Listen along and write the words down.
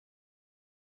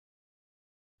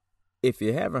If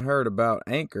you haven't heard about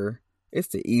Anchor, it's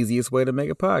the easiest way to make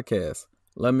a podcast.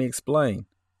 Let me explain.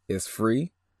 It's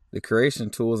free. The creation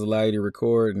tools allow you to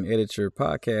record and edit your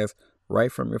podcast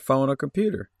right from your phone or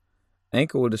computer.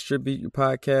 Anchor will distribute your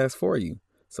podcast for you,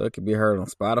 so it can be heard on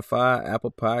Spotify,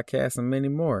 Apple Podcasts, and many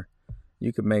more.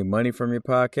 You can make money from your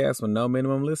podcast with no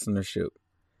minimum listenership.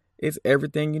 It's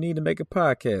everything you need to make a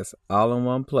podcast, all in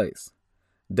one place.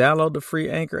 Download the free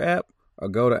Anchor app or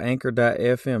go to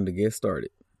anchor.fm to get started.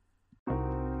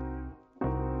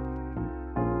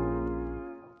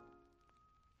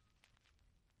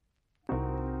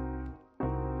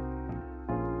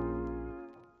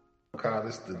 Call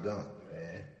this the dump,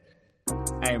 man.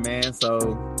 Hey, man,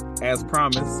 so as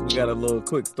promised, we got a little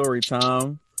quick story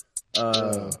time.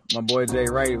 My boy Jay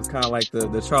Wright was kind of like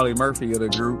the Charlie Murphy of the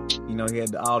group. You know, he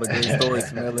had all the great stories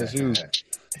from LSU.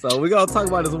 So we're going to talk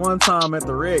about this one time at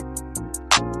the Rec.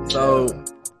 So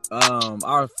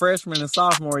our freshman and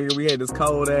sophomore year, we had this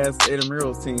cold-ass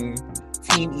intramurals team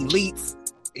Elites.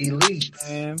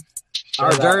 And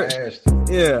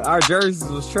our jerseys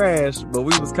was trash, but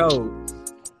we was cold.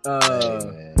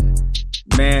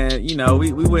 Man, you know,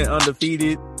 we went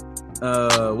undefeated.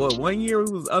 One year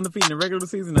we was undefeated in the regular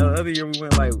season. The other year we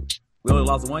only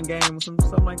lost one game or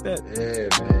something like that. Yeah,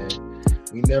 man.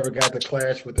 We never got the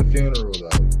clash with the funeral though.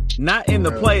 Not in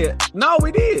the play. No,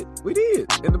 we did. We did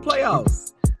in the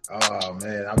playoffs. Oh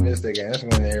man, I missed that game. That's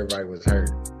when everybody was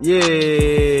hurt.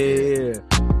 Yeah.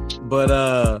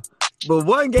 But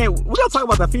one game, we're gonna talk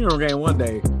about that funeral game one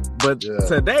day. But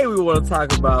today we want to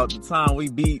talk about the time we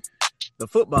beat the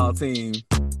football team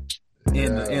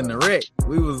in the Rec.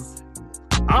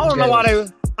 I don't know why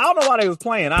they was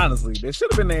playing, honestly. They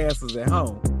should have been their asses at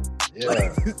home. Yeah.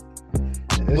 It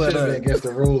should have been against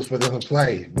the rules for them to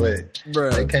play, but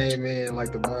they came in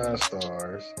like the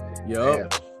Monstars.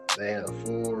 Yup. They had a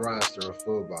full roster of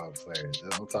football players.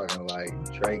 I'm talking like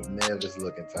Drake Nevis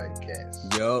looking type cats.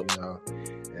 Yup. You know,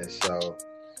 and so,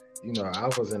 you know, I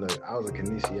was a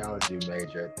kinesiology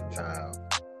major at the time,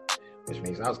 which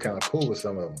means I was kind of cool with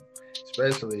some of them,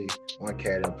 especially one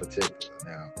cat in particular.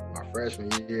 Now, my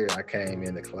freshman year, I came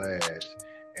into class,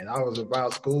 and I was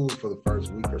about school for the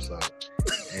first week or so,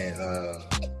 and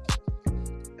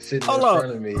sitting in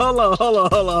front of me. Hold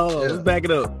on. Let's back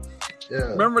it up.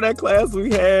 Yeah. Remember that class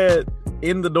we had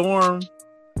in the dorm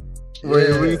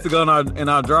where we used to go in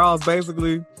our drawers,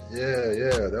 basically? Yeah,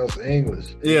 that was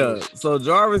English. Yeah, so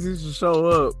Jarvis used to show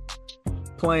up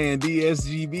playing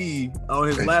DSGB on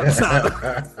his laptop.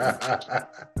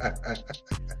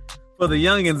 For the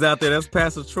youngins out there, that's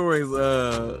Pastor Troy's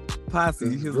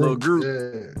posse, his little group.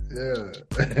 Yeah.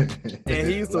 And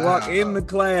he used to walk in the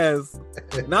class,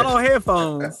 not on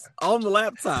headphones, on the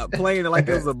laptop, playing it like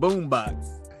it was a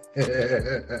boombox.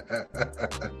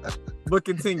 But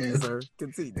continue, sir.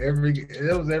 Continue.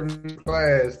 It was every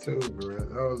class too, bro.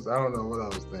 I don't know what I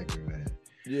was thinking, man.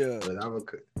 Yeah. But I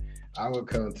would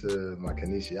come to my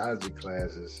kinesiology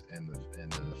classes in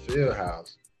the field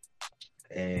house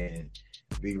and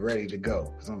be ready to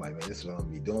go. Cause I'm like, man, this is what I'm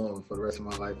gonna be doing for the rest of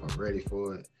my life. I'm ready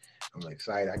for it. I'm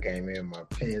excited. I came in with my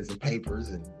pens and papers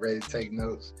and ready to take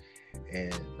notes.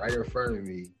 And right in front of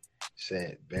me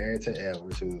sat Barrington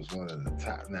Edwards, who was one of the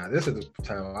top. Now, this is the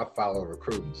time I follow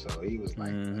recruiting, so he was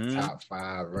like the top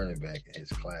 5 running back in his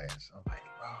class. I'm like,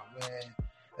 oh man,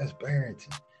 that's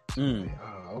Barrington. So I'm like,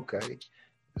 oh, okay.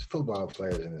 There's football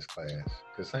players in this class,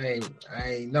 cause I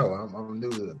ain't know. I'm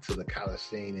new to the college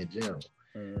scene in general.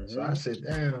 So I sit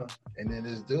down, and then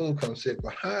this dude comes sit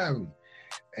behind me,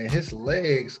 and his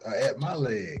legs are at my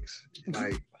legs,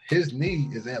 like his knee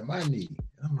is at my knee.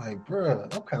 I'm like, bro,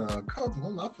 I'm kind of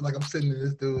uncomfortable. I feel like I'm sitting in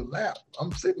this dude's lap.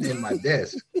 I'm sitting in my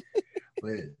desk,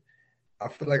 but I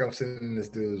feel like I'm sitting in this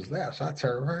dude's lap. So I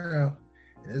turn around,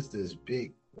 and it's this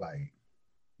big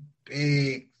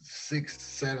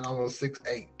 6'7", almost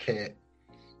 6'8" cat.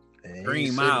 And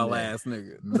Green Mile ass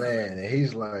nigga. Man, and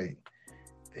he's like,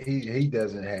 he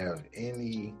doesn't have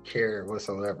any care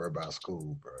whatsoever about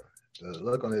school, bro. The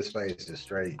look on his face is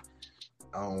straight,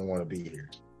 I don't want to be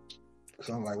here.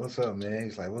 So I'm like, what's up, man?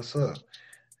 He's like, what's up?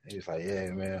 He's like,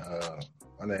 yeah, man,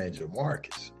 my name's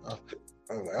Jamarcus. I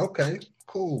was like, okay,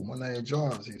 cool. My name's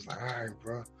Jarvis. He's like, all right,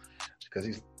 bro. Because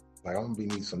he's like, I'm going to be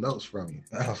needing some notes from you.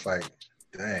 I was like,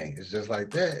 dang, it's just like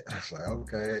that. I was like,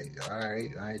 okay, all right.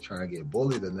 I ain't trying to get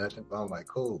bullied or nothing, but I'm like,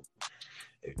 cool.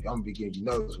 If I'm going to be giving you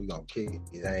notes, we're going to kick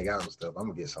it, hang out and stuff. I'm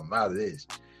going to get something out of this.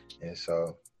 And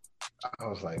so I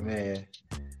was like, man,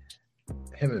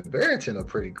 him and Barrington are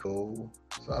pretty cool.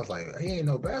 So I was like, he ain't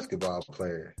no basketball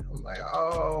player. I'm like,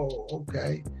 oh,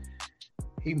 okay.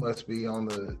 he must be on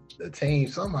the team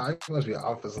somehow. He must be an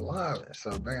offensive lineman.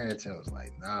 So Barrington was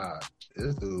like, nah,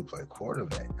 this dude play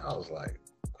quarterback. I was like,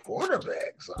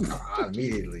 quarterback? So I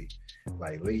immediately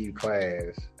like leave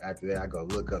class. After that, I go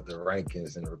look up the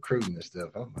rankings and recruiting and stuff.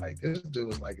 I'm like, this dude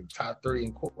was like in top 3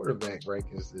 in quarterback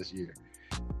rankings this year.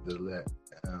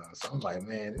 So I'm like,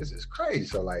 man, this is crazy.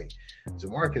 So like,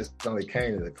 Jamarcus only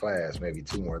came to the class maybe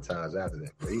 2 more times after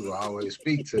that, but he would always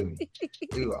speak to me.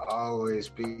 He would always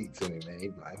speak to me, man.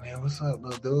 He'd be like, man, what's up,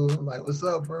 little dude? I'm like, what's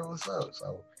up, bro? What's up?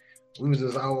 So we was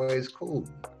just always cool.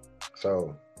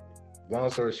 So long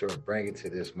story short, bring it to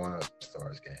this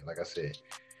Monstars game. Like I said,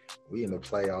 we in the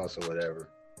playoffs or whatever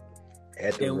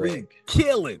at the rec.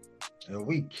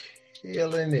 We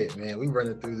killing it, man. We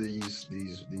running through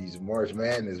these March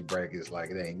Madness brackets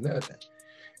like it ain't nothing.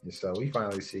 And so we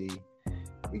finally see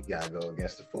we gotta go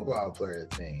against the football player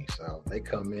team. So they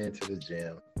come into the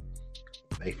gym,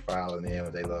 they filing in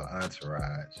with their little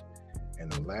entourage.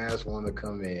 And the last one to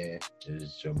come in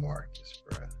is Jamarcus,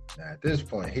 bro. Now at this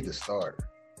point, he the starter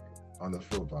on the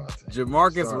football team.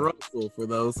 Jamarcus Russell, for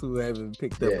those who haven't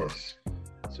picked up. Yes.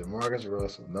 Jamarcus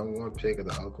Russell, number 1 pick of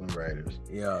the Oakland Raiders.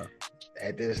 Yeah.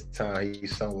 At this time,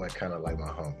 he's somewhat kind of like my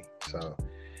homie. So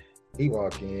he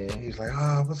walk in, he's like,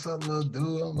 "Oh, what's up, little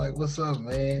dude?" I'm like, "What's up,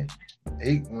 man?"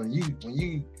 When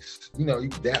you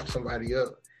dap somebody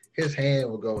up, his hand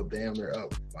will go damn near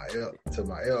up to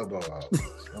my elbow.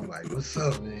 I'm like, "What's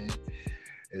up, man?"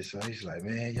 And so he's like,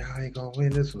 "Man, y'all ain't gonna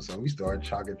win this one." So we started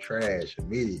talking trash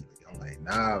immediately. I'm like,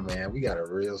 "Nah, man, we got a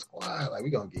real squad. Like, we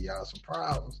gonna give y'all some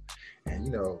problems."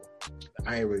 And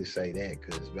I ain't really say that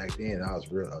because back then I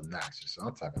was real obnoxious. So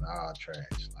I'm talking all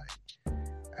trash. Like,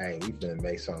 hey, we finna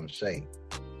make something shake.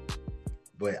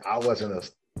 But I wasn't a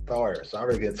starter, so I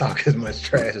really didn't talk as much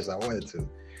trash as I wanted to.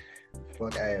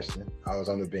 Fuck Ashton. I was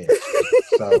on the bench.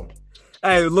 So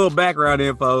hey, a little background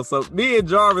info. So me and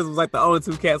Jarvis was like the only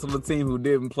 2 cats on the team who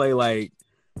didn't play like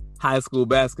high school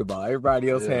basketball.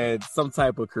 Everybody else had some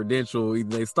type of credential.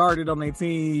 Either they started on their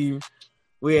team.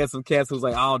 We had some cats who was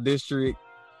like all district.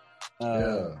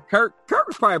 Kirk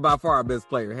was probably by far our best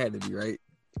player. Had to be, right?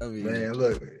 I mean, man,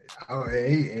 look,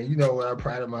 and you know what I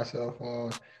prided myself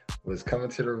on was coming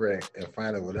to the rec and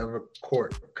finding whatever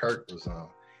court Kirk was on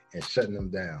and shutting them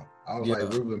down. I was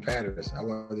like Ruben Patterson. I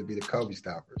wanted to be the Kobe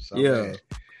stopper. So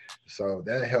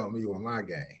that helped me with my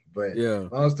game. But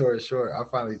long story short, I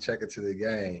finally checked into the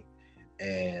game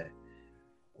and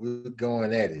we're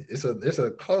going at it. It's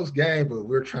a close game, but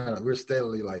we're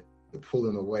steadily like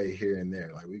pulling away here and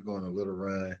there. Like we're going a little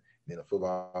run, then the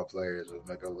football players will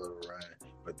make a little run,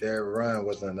 but their run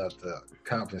wasn't enough to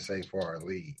compensate for our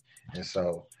lead. And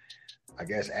so I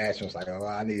guess Ashton was like, "Oh,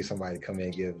 I need somebody to come in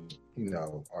and give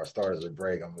our starters a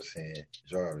break." I'm just saying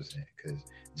Jarvis in because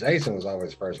Jason was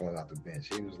always the first one off the bench.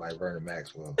 He was like Vernon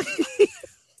Maxwell.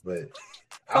 But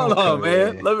hold on,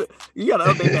 man. You gotta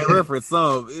update that reference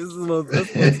some. It's a little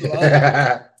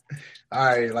all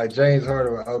right, like James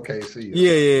Harden with OKC.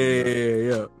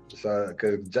 Yeah. So,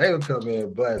 because Jay would come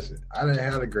in busting. I didn't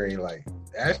have the green light.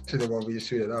 Ashton didn't want me to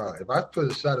shoot at all. If I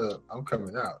put a shot up, I'm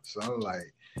coming out. So I'm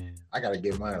like, I got to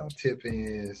get mine on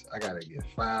tip-ins. I got to get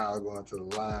fouled going to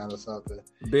the line or something.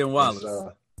 Ben Wallace.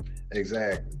 So,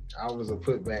 exactly. I was a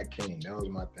putback king. That was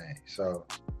my thing. So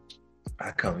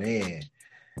I come in,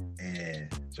 and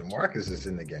Jamarcus is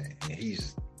in the game, and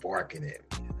he's barking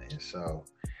at me. And so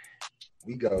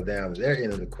we go down to their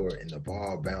end of the court, and the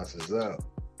ball bounces up.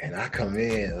 And I come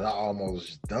in, and I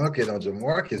almost dunk it on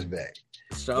Jamarcus' back.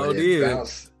 So did.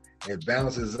 It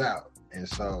bounces out. And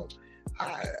so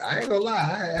I ain't gonna lie,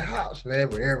 I had hops, man.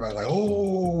 But everybody's like,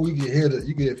 "Oh,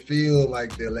 you can feel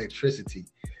like the electricity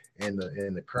in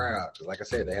the crowd." Because like I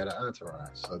said, they had an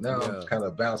entourage. So now I'm kind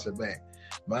of bouncing back.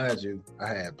 Mind you, I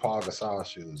had Paul Gasol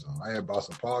shoes on. I had bought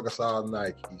some Paul Gasol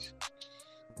Nikes.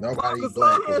 Nobody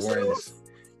black was wearing this.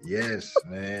 Yes,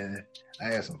 man. I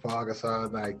had some Paul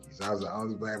Gasol Nikes. I was the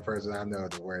only black person I know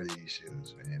to wear these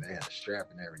shoes, man. They had a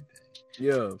strap and everything.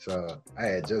 Yeah. So I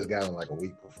had just got them like a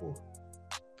week before.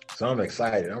 So I'm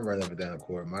excited. I'm running up and down the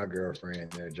court. My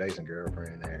girlfriend there, Jason's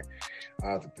girlfriend there.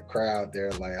 The crowd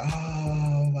there like,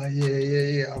 "Oh, like,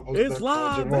 yeah. It's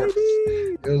live, baby."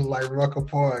 It was like Rucker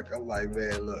Park. I'm like,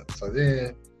 man, look. So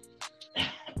then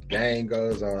game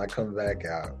goes on. I come back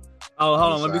out. Oh,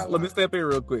 hold on. Let me step in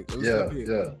real quick. Yeah.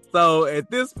 So at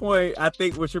this point, I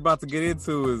think what you're about to get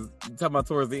into is you're talking about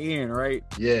towards the end, right?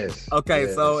 Yes. Okay,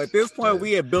 yes, so at this point,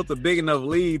 we had built a big enough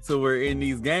lead to where in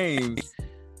these games,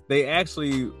 they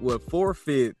actually would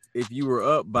forfeit if you were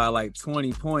up by like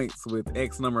 20 points with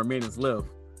X number of minutes left.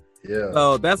 Yeah.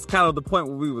 So that's kind of the point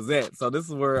where we was at. So this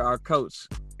is where our coach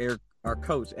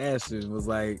Ashton was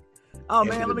like, Oh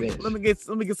empty man, the let me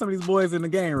bench. get some of these boys in the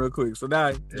game real quick. So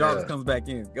now Jarvis Yeah. comes back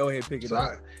in. Go ahead, pick it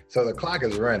up. So the clock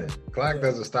is running. Clock Yeah.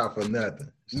 doesn't stop for nothing.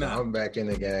 So Nah. I'm back in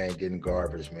the game getting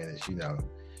garbage minutes, you know.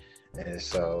 And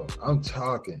so I'm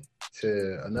talking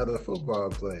to another football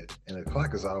player, and the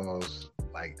clock is almost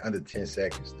like under 10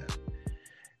 seconds now.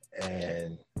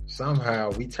 And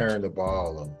somehow we turn the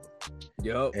ball over.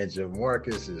 Yup. And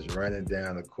Jamarcus is running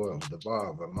down the court with the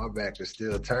ball, but my back is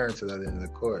still turned to the end of the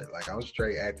court. Like I'm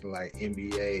straight acting like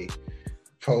NBA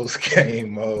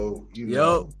post-game mode, you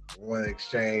know, want to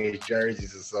exchange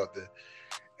jerseys or something.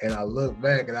 And I look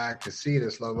back and I can see it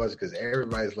in slow motion because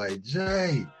everybody's like,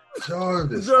 Jay,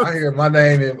 Jarvis. I hear my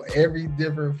name in every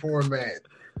different format.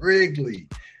 Wrigley.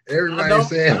 Everybody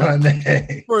saying my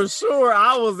name. For sure.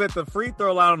 I was at the free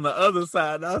throw line on the other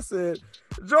side and I said,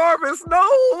 Jarvis, no.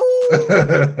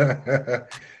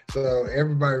 So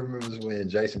everybody remembers when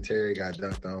Jason Terry got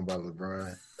dunked on by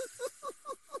LeBron.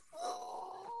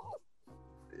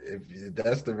 If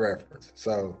that's the reference.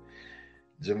 So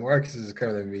Jamarcus is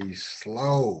coming to me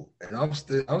slow, and I'm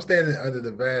standing under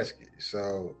the basket.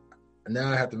 So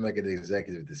now I have to make an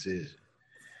executive decision.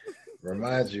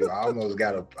 Remind you, I almost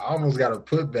got a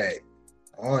putback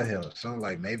on him. So I'm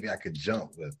like, maybe I could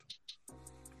jump with him.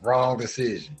 Wrong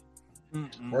decision.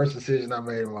 Worst decision I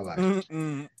made in my life.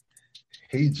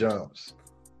 He jumps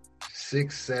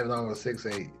 6'7", almost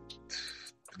 6'8".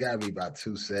 It's got to be about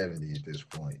 270 at this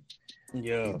point.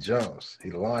 Yeah. He jumps.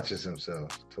 He launches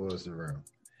himself towards the rim.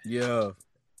 Yeah.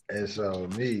 And so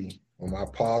me, with my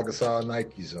Paul Gasol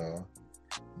Nikes on,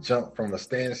 jumped from a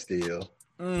standstill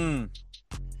to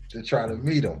try to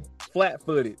meet him.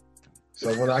 Flat-footed.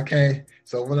 So when I came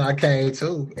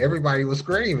to, everybody was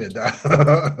screaming, dog.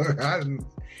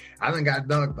 I done got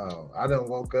dunked on. I done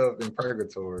woke up in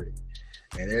purgatory.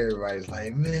 And everybody's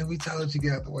like, man, we told you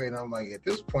get out the way. And I'm like, at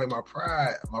this point, my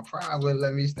pride wouldn't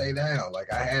let me stay down.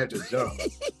 Like I had to jump.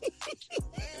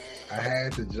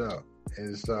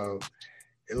 And so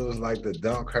it was like the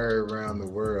dunk heard around the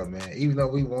world, man. Even though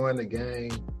we won the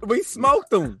game. We smoked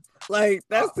them. Like,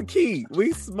 that's the key.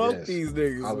 We smoked these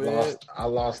niggas, I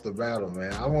lost the battle,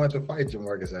 man. I wanted to fight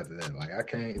Jamarcus after that. Like, I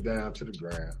came down to the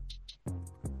ground.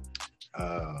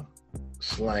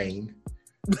 Slain.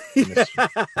 In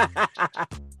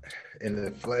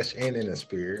the flesh and in the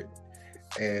spirit.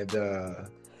 And I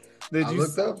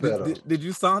looked up at him. Did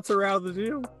you saunter out of the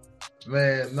gym?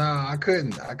 Man, nah, I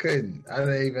couldn't. I didn't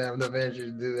even have enough energy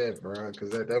to do that, bro.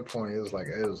 Because at that point, it was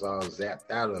all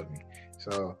zapped out of me.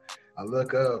 So I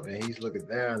look up and he's looking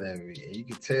down at me, and you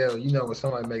can tell, you know, when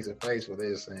somebody makes a face where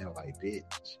they're saying like,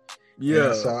 "Bitch." Yeah.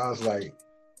 And so I was like,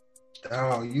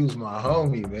 "Oh, you was my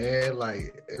homie, man."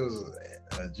 Like it was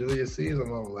Julius Caesar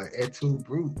moment, like et tu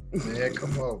brute, man.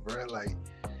 Come on, bro. Like,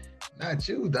 not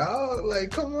you, dog. Like,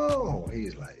 come on.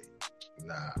 He's like,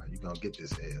 nah, you gonna get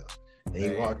this hell. And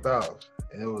he walked off,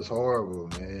 and it was horrible,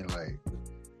 man. Like,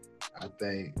 I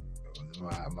think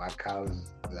my college,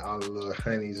 all the little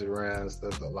honeys around and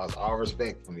stuff, lost all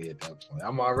respect for me at that point.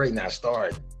 I'm already not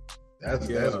starting. That's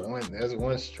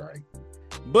one strike.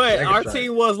 But our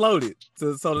team was loaded,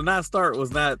 so to not start was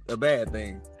not a bad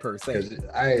thing per se.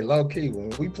 Hey, low key,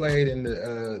 when we played in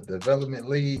the development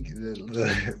league,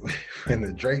 when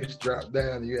the Drapes dropped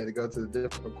down, you had to go to the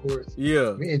different courts.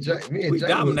 Yeah, me and Jay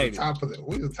dominated.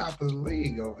 We was the top of the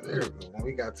league over there. But when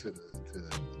we got to the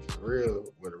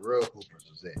real, where the real hoopers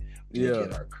was at, we didn't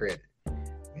get our credit.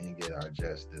 We didn't get our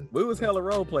just due. We was hella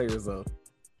role players though.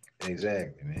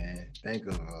 Exactly, man. Think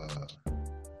of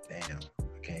damn.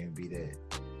 Can't even be that.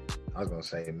 I was gonna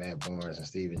say Matt Barnes and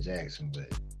Steven Jackson, but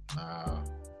nah.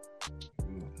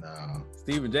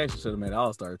 Steven Jackson should have made an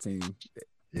all-star team.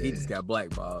 Yeah. He just got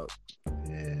blackballed.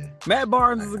 Yeah. Matt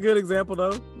Barnes is a good example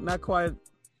though. Not quite.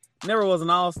 Never was an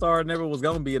all-star. Never was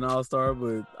gonna be an all-star,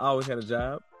 but always had a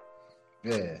job.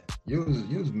 Yeah. You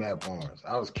was Matt Barnes.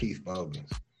 I was Keith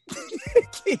Bogans.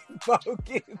 Keith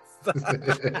Bogans.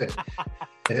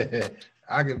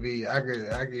 I could be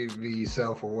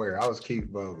self-aware. I was Keith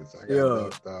Bogans. I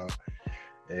got dunked off.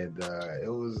 And it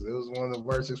was one of the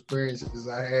worst experiences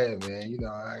I had, man. You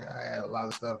know, I had a lot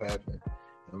of stuff happen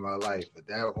in my life, but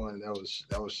that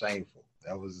was shameful.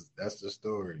 That's the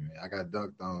story, man. I got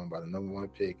dunked on by the number 1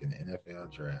 pick in the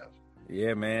NFL draft.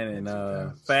 Yeah, man.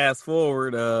 And fast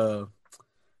forward, the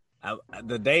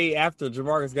day after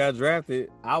Jamarcus got drafted,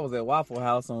 I was at Waffle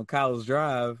House on College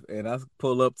Drive, and I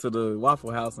pull up to the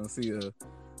Waffle House and see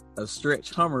a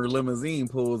stretch Hummer limousine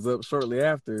pulls up shortly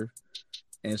after.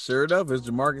 And sure enough, it's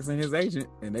Jamarcus and his agent,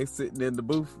 and they sitting in the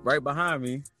booth right behind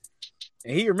me.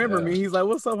 And he remembered me. He's like,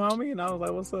 "What's up, homie?" And I was like,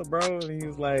 "What's up, bro?" And he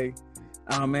was like,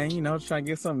 oh man, trying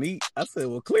to get something to eat. I said,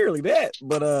 well, clearly that,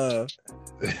 but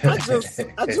I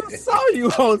just saw you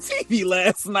on TV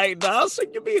last night, dog.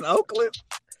 Shouldn't you be in Oakland?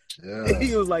 Yeah.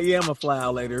 He was like, yeah, I'm gonna fly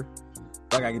out later.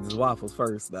 I gotta get these waffles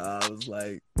first. I was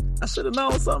like, I should have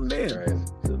known something then.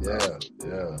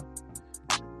 Yeah.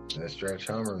 That stretch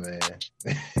Hummer, man.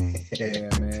 Yeah,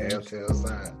 man. Telltale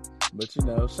sign. But shout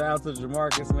out to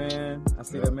Jamarcus, man. I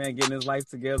see that man getting his life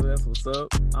together. That's what's up.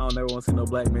 I don't ever want to see no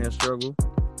black man struggle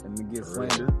and to get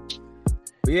slandered.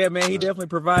 But yeah, man, he definitely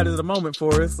provided a moment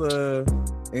for us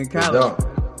in college.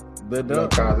 The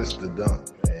dunk. This the dunk,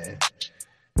 man.